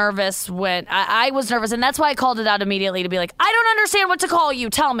get nervous when I was nervous, and that's why I called it out immediately to be like, I don't understand what to call you.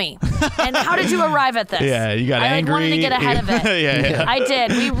 Tell me. And how did you arrive at this? Yeah, you got I angry. wanted to get ahead of it. yeah. I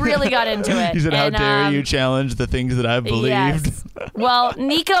did. We really got into it. He said, "How And, dare you challenge the things that I've believed?" Yes. Well,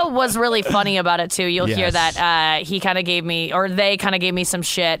 Nico was really funny about it too. You'll hear Yes. that he kind of gave me, or they kind of gave me some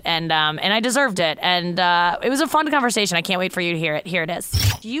shit, and I deserved it. And it was a fun conversation. I can't wait for you to hear it. Here it is.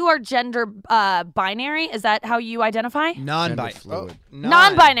 You are gender binary. Is that how you identify? Non-binary.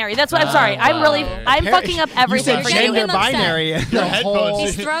 Non-binary. That's what I'm sorry. I'm fucking up everything You for said you. gender binary. Your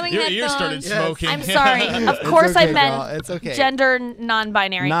He's throwing your headphones. ears started Yes. smoking. I'm sorry. Of course, okay, I meant girl. It's okay. gender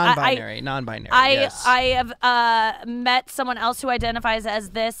non-binary. Non-binary. Yes. I have met someone else who identifies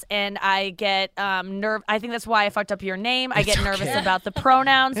as this, and I get I think that's why I fucked up your name. I get nervous about the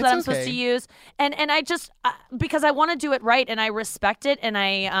pronouns that I'm supposed to use, and I just because I want to do it right, and I respect it, and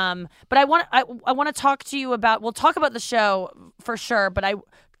but I want to talk to you about. We'll talk about the show for sure, but I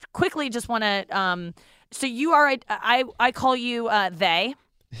quickly just want to. So you are I call you they.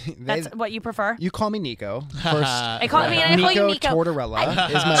 That's what you prefer. You call me Nico. First, I call you Nico. Tortorella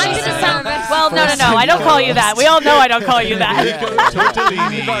is my I'm last gonna name. sound well. No. I don't call you that. We all know I don't call you that.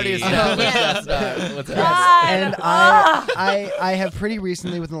 Tortellini. And I have pretty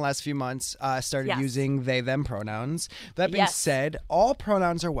recently, within the last few months, started Yes. using they them pronouns. That being Yes. said, all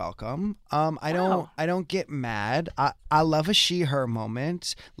pronouns are welcome. I don't get mad. I love a she her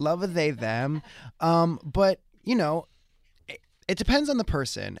moment. Love a they them. But you know, it depends on the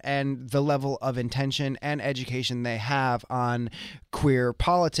person and the level of intention and education they have on queer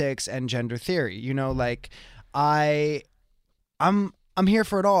politics and gender theory. You know, like I'm here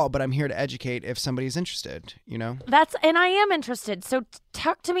for it all, but I'm here to educate if somebody's interested, you know? And I am interested. So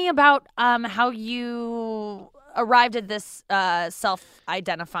talk to me about how you arrived at this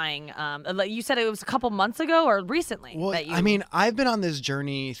self-identifying. You said it was a couple months ago or recently. Well, that you... I mean, I've been on this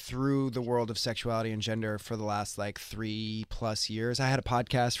journey through the world of sexuality and gender for the last 3+ years. I had a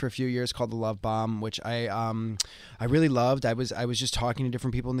podcast for a few years called The Love Bomb, which I really loved. I was just talking to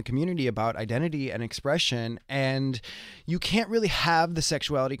different people in the community about identity and expression, and you can't really have the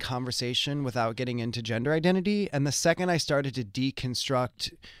sexuality conversation without getting into gender identity. And the second I started to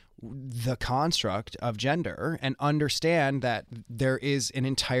deconstruct the construct of gender and understand that there is an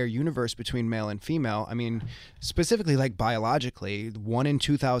entire universe between male and female. I mean, specifically biologically, 1 in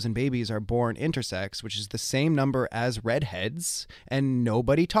 2,000 babies are born intersex, which is the same number as redheads, and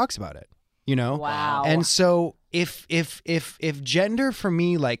nobody talks about it, you know? Wow. And so if gender for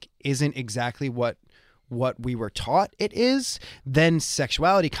me isn't exactly what we were taught it is, then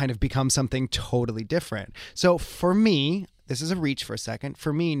sexuality kind of becomes something totally different. So for me, this is a reach for a second.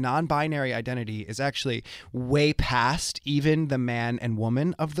 For me, non-binary identity is actually way past even the man and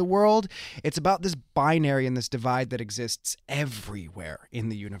woman of the world. It's about this binary and this divide that exists everywhere in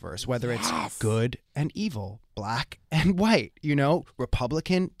the universe, whether it's good and evil, black and white, you know,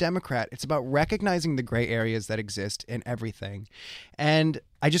 Republican, Democrat. It's about recognizing the gray areas that exist in everything. And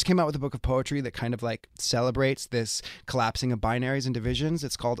I just came out with a book of poetry that kind of like celebrates this collapsing of binaries and divisions.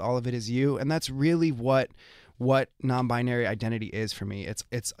 It's called All of It Is You, and that's really what non-binary identity is for me. It's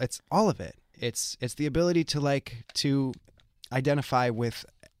all of it. It's the ability to identify with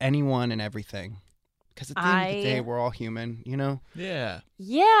anyone and everything. Because at the end of the day, we're all human, you know? Yeah.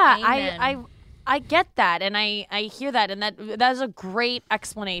 Yeah, Amen. I get that, and I hear that, and that is a great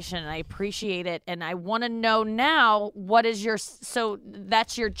explanation, and I appreciate it, and I want to know now, what is your, so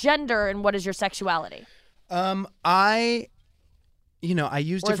that's your gender, and what is your sexuality? I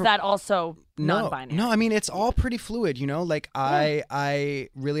use Or different... is that also non-binary? No, I mean, it's all pretty fluid, you know? Like, I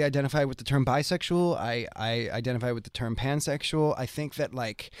really identify with the term bisexual. I identify with the term pansexual. I think that,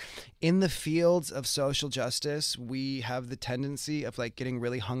 like, in the fields of social justice, we have the tendency of, like, getting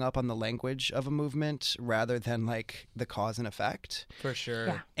really hung up on the language of a movement rather than, like, the cause and effect. For sure.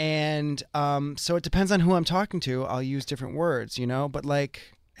 Yeah. And so it depends on who I'm talking to. I'll use different words, you know? But,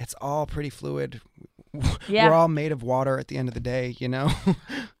 like, it's all pretty fluid. Yeah. We're all made of water at the end of the day, you know?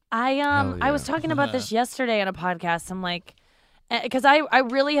 I was talking about this yesterday on a podcast. I'm like, because I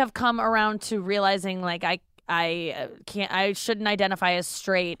really have come around to realizing like I shouldn't identify as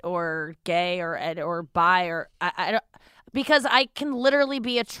straight or gay or bi or I don't, because I can literally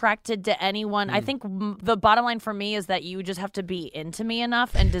be attracted to anyone. I think the bottom line for me is that you just have to be into me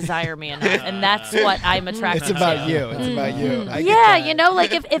enough and desire me enough, and that's what I'm attracted to. It's about you. It's about you. I get Yeah, that. you know,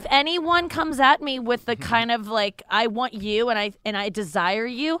 like if anyone comes at me with the kind of like I want you and I desire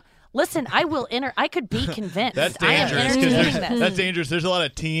you, listen, I could be convinced. That's I am dangerous. entertaining this. That's dangerous. There's a lot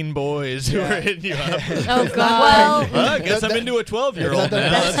of teen boys who are hitting you up. Oh God. Well, I guess I'm into a 12-year-old It's not the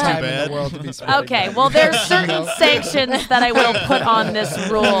now. best That's too time in bad. the world to be spreading Okay, that. well, there's certain sanctions that I will put on this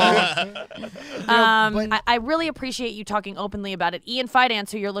rule. I really appreciate you talking openly about it. Ian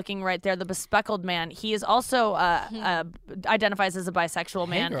Fidance, who you're looking right there, the bespeckled man, he is also identifies as a bisexual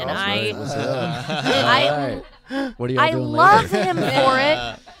man, and What are y'all I doing love later? him for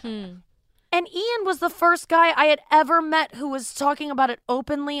it. And Ian was the first guy I had ever met who was talking about it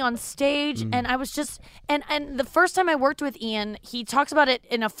openly on stage. And I was just, and the first time I worked with Ian, he talks about it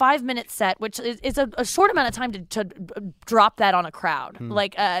in a 5-minute set, which is a short amount of time to drop that on a crowd,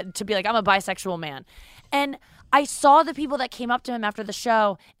 like to be like, I'm a bisexual man. And I saw the people that came up to him after the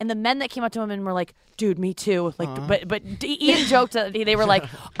show, and the men that came up to him and were like, "Dude, me too." Like, but Ian joked that they were like,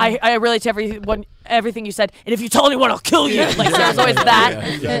 "I relate to everything you said, and if you tell anyone, I'll kill you." Like there was always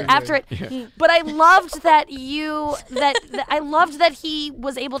that after it. But I loved that I loved that he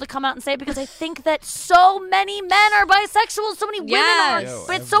was able to come out and say it, because I think that so many men are bisexual, so many women Yes. are.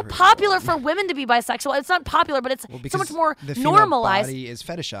 But it's so popular for women to be bisexual. It's not popular, but it's so Because much more the female normalized. body is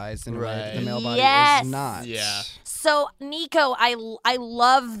fetishized in a way that the Right. male body Yes. is not. Yeah. So, Nico, I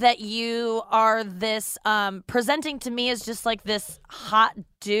love that you are this presenting to me as just like this hot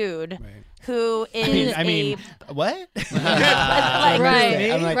dude who is I mean, what? like,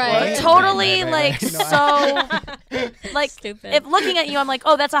 Right. I'm like, Right. what? totally like so like Stupid. if looking at you, I'm like,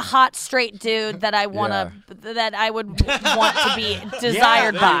 oh, that's a hot straight dude that I that I would want to be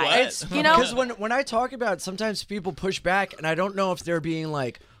desired by. It's, you know, Because when I talk about it, sometimes people push back, and I don't know if they're being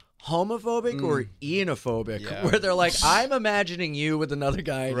like homophobic or Ianophobic, where they're like, I'm imagining you with another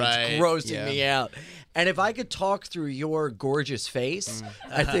guy, and Right. it's grossing me out. And if I could talk through your gorgeous face,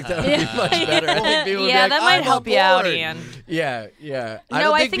 I think that would be much better. I think people would be yeah, like, that might "I'm help on you out, board." Ian. Yeah, yeah. No, I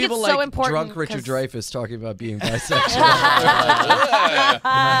don't I think think people it's like so important drunk Richard 'cause- Dreyfuss talking about being bisexual. Get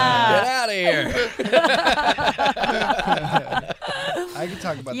out of here. I can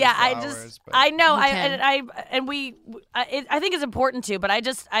talk about Yeah, this I for just hours, but I know I can. I think it's important too, but I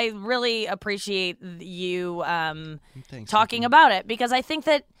really appreciate you Thanks, talking about it, because I think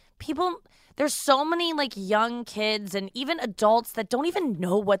that there's so many like young kids and even adults that don't even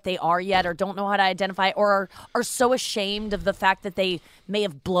know what they are yet, or don't know how to identify, or are so ashamed of the fact that they may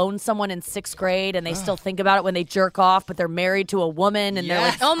have blown someone in 6th grade and they still think about it when they jerk off, but they're married to a woman and they're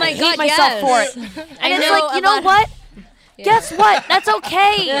like, Oh my I hate God, myself yes. for it. And it's like, you know about- what? Guess what? That's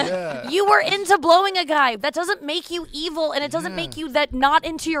okay. You were into blowing a guy. That doesn't make you evil, and it doesn't make you that not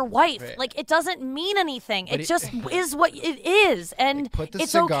into your wife. Like, it doesn't mean anything. It just is what it is, and put the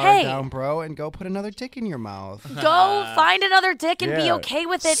it's cigar okay. down, bro, and go put another dick in your mouth. Go find another dick and be Yeah. okay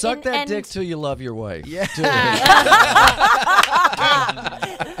with it. Suck and, that and dick till you love your wife. Yeah. Do it.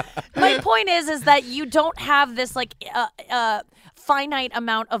 my point is that you don't have this like finite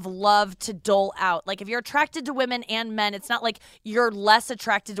amount of love to dole out. Like, if you're attracted to women and men, it's not like you're less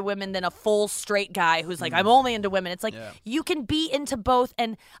attracted to women than a full straight guy who's like, I'm only into women. It's like you can be into both,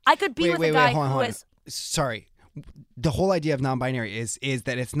 and I could be with a guy hold who on. is. Sorry. the whole idea of non-binary is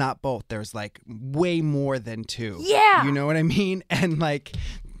that it's not both. There's like way more than two. Yeah. You know what I mean? And like,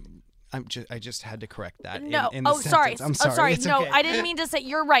 I just had to correct that. No. In the Sorry. sentence. I'm sorry. It's No, okay. I didn't mean to say.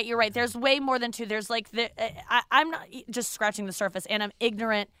 You're right. There's way more than two. There's like I'm not just scratching the surface, and I'm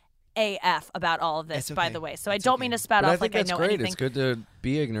ignorant AF about all of this, It's by okay. the way. So I It's don't okay. mean to spout But off I think like I that's know great. anything. It's good to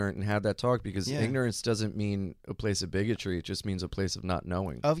be ignorant and have that talk because Yeah. ignorance doesn't mean a place of bigotry. It just means a place of not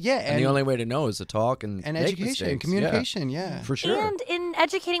knowing. And the only way to know is to talk and make education, mistakes. communication. Yeah. For sure. And in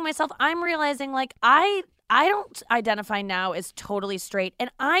educating myself, I'm realizing like I don't identify now as totally straight, and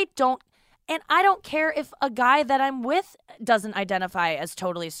I don't care if a guy that I'm with doesn't identify as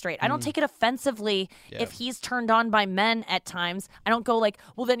totally straight. I don't take it offensively if he's turned on by men at times. I don't go like,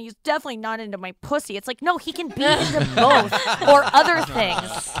 well, then he's definitely not into my pussy. It's like, no, he can be into both or other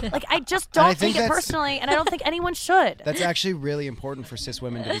things. Like, I just don't think take it that's- personally, and I don't think anyone should. That's actually really important for cis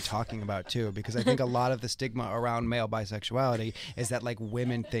women to be talking about too, because I think a lot of the stigma around male bisexuality is that like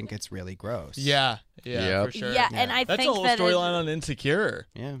women think it's really gross. Yeah, Yep. for sure. Yeah, and I That's think a whole that storyline on Insecure.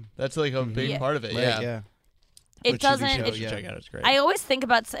 Yeah. That's like a big part of it. Right, yeah. it Which you do doesn't. show, You should yeah. check it out. It's great. I always think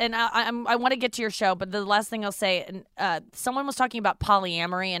about, and I want to get to your show, but the last thing I'll say, and someone was talking about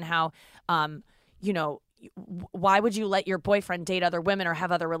polyamory and how, why would you let your boyfriend date other women or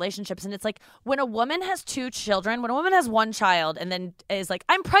have other relationships? And it's like, when a woman has 2 children, when a woman has 1 child, and then is like,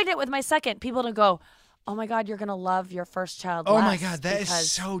 I'm pregnant with my second, people don't go, oh my God, you're gonna love your first child. Oh less my God, that is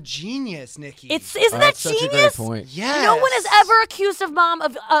because so genius, Nikki. Isn't that That's such a great genius? point. Yes. No one has ever accused of mom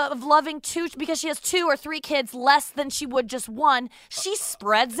of loving 2 because she has 2 or 3 kids less than she would just 1. She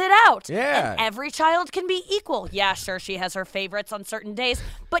spreads it out. Yeah. And every child can be equal. Yeah, sure, she has her favorites on certain days,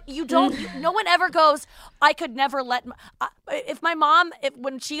 but you don't. No one ever goes, I could never let. If my mom,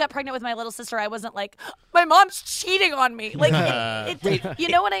 when she got pregnant with my little sister, I wasn't like, my mom's cheating on me. Like, you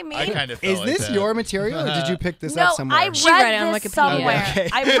know what I mean? I kind of Is this your material, or did you pick this No, up somewhere? I She read it read on this Wikipedia. somewhere. Okay.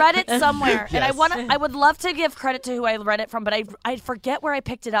 I read it somewhere, and Yes. I would love to give credit to who I read it from, but I forget where I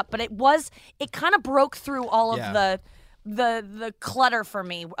picked it up. But it kind of broke through all of the clutter for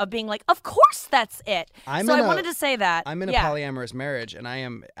me of being like, of course that's it. I wanted to say that. I'm in a Yeah. polyamorous marriage, and I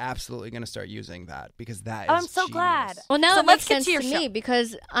am absolutely going to start using that because that is I'm so genius. glad. Well, now So it let's makes get sense to your to show. me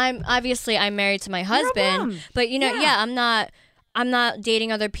because I'm married to my mom. husband, but I'm not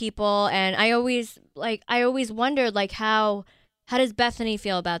dating other people, and I always wondered like how does Bethany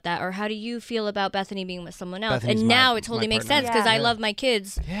feel about that, or how do you feel about Bethany being with someone else? Bethany's and now my- it totally my makes partner. sense because Yeah. I love my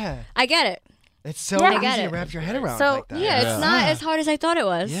kids. Yeah, I get it. it's so Yeah. I get easy to it. wrap your head around So, like that. Yeah, it's not as hard as I thought it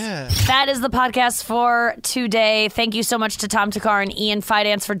was. Yeah. That is the podcast for today. Thank you so much to Tom Takar and Ian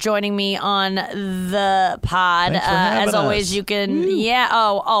Fidance for joining me on the pod. Thanks for having as always, us. you can,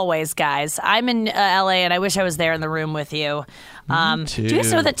 always, guys. I'm in LA, and I wish I was there in the room with you. Do you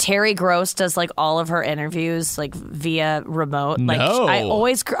guys know that Terry Gross does like all of her interviews like via remote? Like No.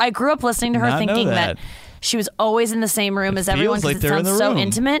 I grew up listening to her Not know thinking that. she was always in the same room as feels everyone like because it they're in sounds the so room.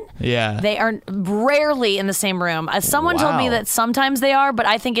 intimate. Yeah. They are rarely in the same room. Someone told me Wow. that sometimes they are, but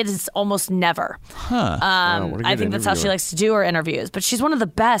I think it is almost never. what a I good think that's how she interviewer. likes to do her interviews. But she's one of the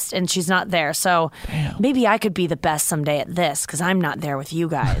best, and she's not there. So maybe I could be the best someday at this because I'm not there with you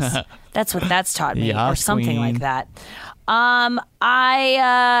guys. That's what that's taught me, or Yas, something queen. like that.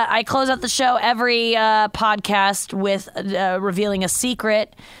 I close out the show every podcast with revealing a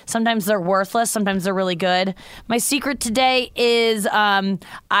secret. Sometimes they're worthless. Sometimes they're really good. My secret today is I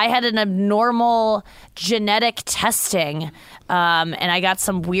had an abnormal genetic testing, and I got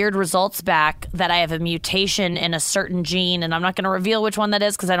some weird results back that I have a mutation in a certain gene, and I'm not going to reveal which one that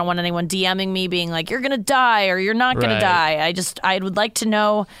is because I don't want anyone DMing me being like, you're going to die or you're not going to Right. die. I would like to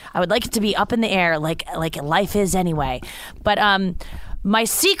know. I would like it to be up in the air like life is anyway. But my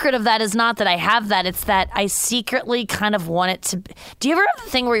secret of that is not that I have that. It's that I secretly kind of want it to. Do you ever have the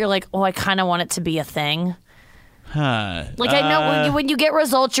thing where you're like, oh, I kind of want it to be a thing? Huh. Like I know when you get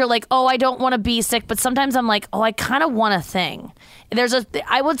results, you're like, oh, I don't want to be sick. But sometimes I'm like, oh, I kind of want a thing.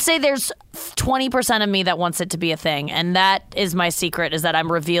 I would say there's 20% of me that wants it to be a thing, and that is my secret. Is that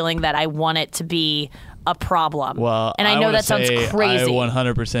I'm revealing that I want it to be a problem. Well, and I know wanna that sounds say crazy. I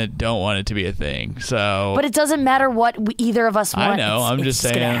 100% don't want it to be a thing. So, But it doesn't matter what either of us want. I know. I'm just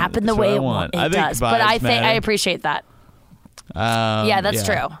it's saying. going to happen the it's way what I it want. It I think does. But vibes I think I matter. appreciate that. Yeah, that's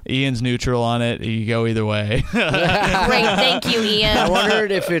true. Ian's neutral on it. You go either way. Great, thank you, Ian. I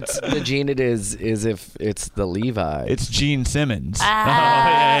wondered if it's the gene it is if it's the Levi. It's Gene Simmons. Oh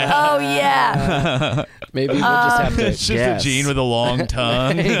yeah. Maybe we'll just have to It's just guess. a Gene with a long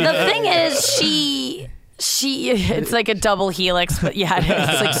tongue. The thing is, she it's like a double helix, but yeah,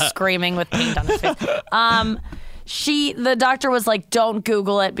 it's like screaming with paint on his face. the doctor was like, don't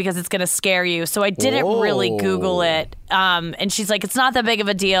Google it because it's going to scare you. So I didn't really Google it. And she's like, it's not that big of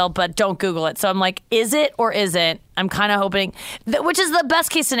a deal, but don't Google it. So I'm like, is it or isn't? I'm kind of hoping, which is the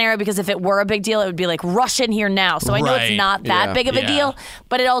best case scenario, because if it were a big deal, it would be like, rush in here now. So I know it's not that big of a deal,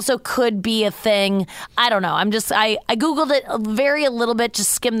 but it also could be a thing. I don't know. I Googled it a little bit,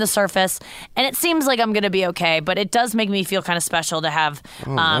 just skimmed the surface, and it seems like I'm going to be okay, but it does make me feel kind of special to have,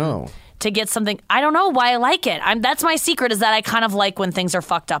 to get something. I don't know why I like it. That's my secret, is that I kind of like when things are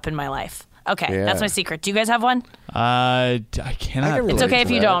fucked up in my life. Okay, that's my secret. Do you guys have one? I cannot. It's okay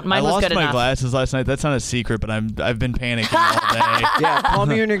if you don't. Mine was good enough. I lost my glasses last night. That's not a secret, but I've been panicking all day. Yeah, call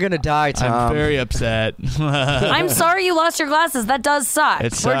me when you're gonna die, Tom. I'm very upset. I'm sorry you lost your glasses. That does suck.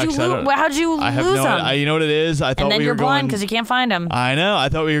 It sucks. How'd you lose them? You know what it is? I thought and then we you're were blind going because you can't find them. I know. I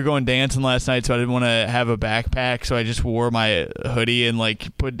thought we were going dancing last night, so I didn't want to have a backpack, so I just wore my hoodie and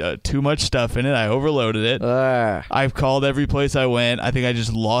like put too much stuff in it. I overloaded it. I've called every place I went. I think I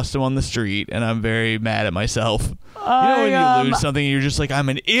just lost them on the street, and I'm very mad at myself. You know when you lose something, you're just like, I'm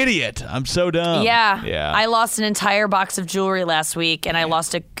an idiot. I'm so dumb. Yeah. I lost an entire box of jewelry last week, and I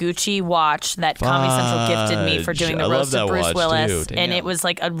lost a Gucci watch that Comedy Central gifted me for doing the roast of Bruce Willis. And it was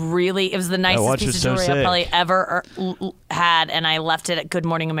like it was the nicest piece of jewelry I probably ever had, and I left it at Good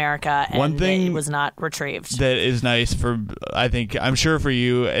Morning America, and one thing it was not retrieved. That is nice I'm sure for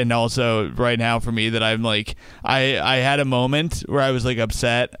you, and also right now for me, that I'm like, I had a moment where I was like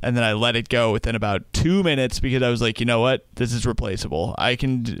upset, and then I let it go within about 2 minutes, because I was like, you know what? This is replaceable. I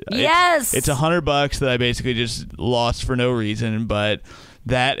can. Yes. It's $100 that I basically just lost for no reason, but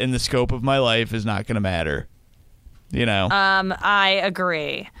that in the scope of my life is not going to matter. You know. I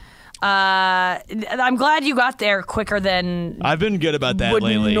agree. I'm glad you got there quicker than I've been good about that would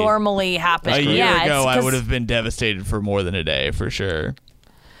lately. Normally happen. A year ago, I would have been devastated for more than a day, for sure.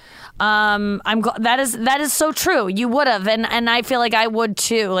 I'm glad that is so true. You would have, and I feel like I would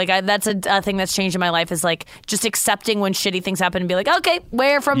too. Like that's a thing that's changed in my life, is like just accepting when shitty things happen and be like, okay,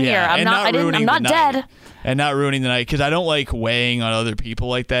 where from here? I'm not dead. And not ruining the night, because I don't like weighing on other people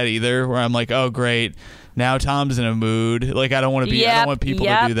like that either, where I'm like, oh great, now Tom's in a mood. Like I don't want to be. I don't want people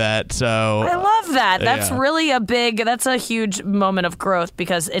to do that. So I love that. That's really that's a huge moment of growth,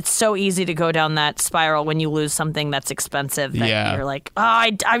 because it's so easy to go down that spiral when you lose something that's expensive. That you're like, oh, I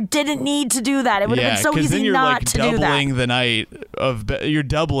didn't need to do that. It would have been so easy then you're not like to do that. Doubling the night you're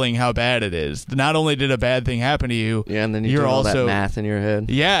doubling how bad it is. Not only did a bad thing happen to you, and then you're all that math in your head.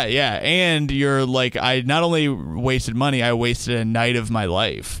 Yeah, and you're like, I not only wasted money, I wasted a night of my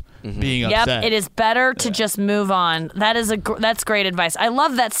life. Being upset. Yep, it is better to just move on. That's great advice. I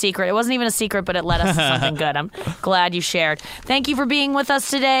love that secret. It wasn't even a secret, but it led us to something good. I'm glad you shared. Thank you for being with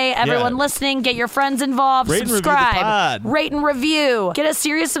us today. Everyone listening, get your friends involved. Subscribe. Rate and review. Get a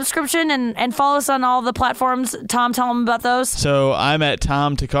Sirius subscription and follow us on all the platforms. Tom, tell them about those. So I'm at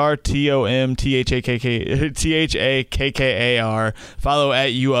Tom Takkar, TomThakkar. Follow at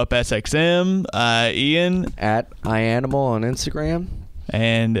UpSXM. Ian at iAnimal on Instagram.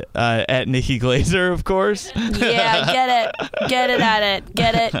 And at Nikki Glazer, of course. Yeah, get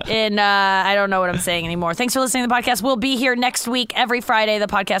it in I don't know what I'm saying anymore. Thanks for listening to the podcast. We'll be here next week. Every Friday the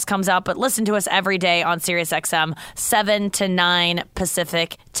podcast comes out, but listen to us every day on SiriusXM, 7 to 9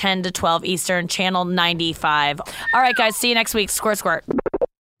 Pacific, 10 to 12 Eastern, channel 95. All right, guys, see you next week. Squirt, squirt.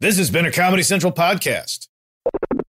 This has been a Comedy Central podcast.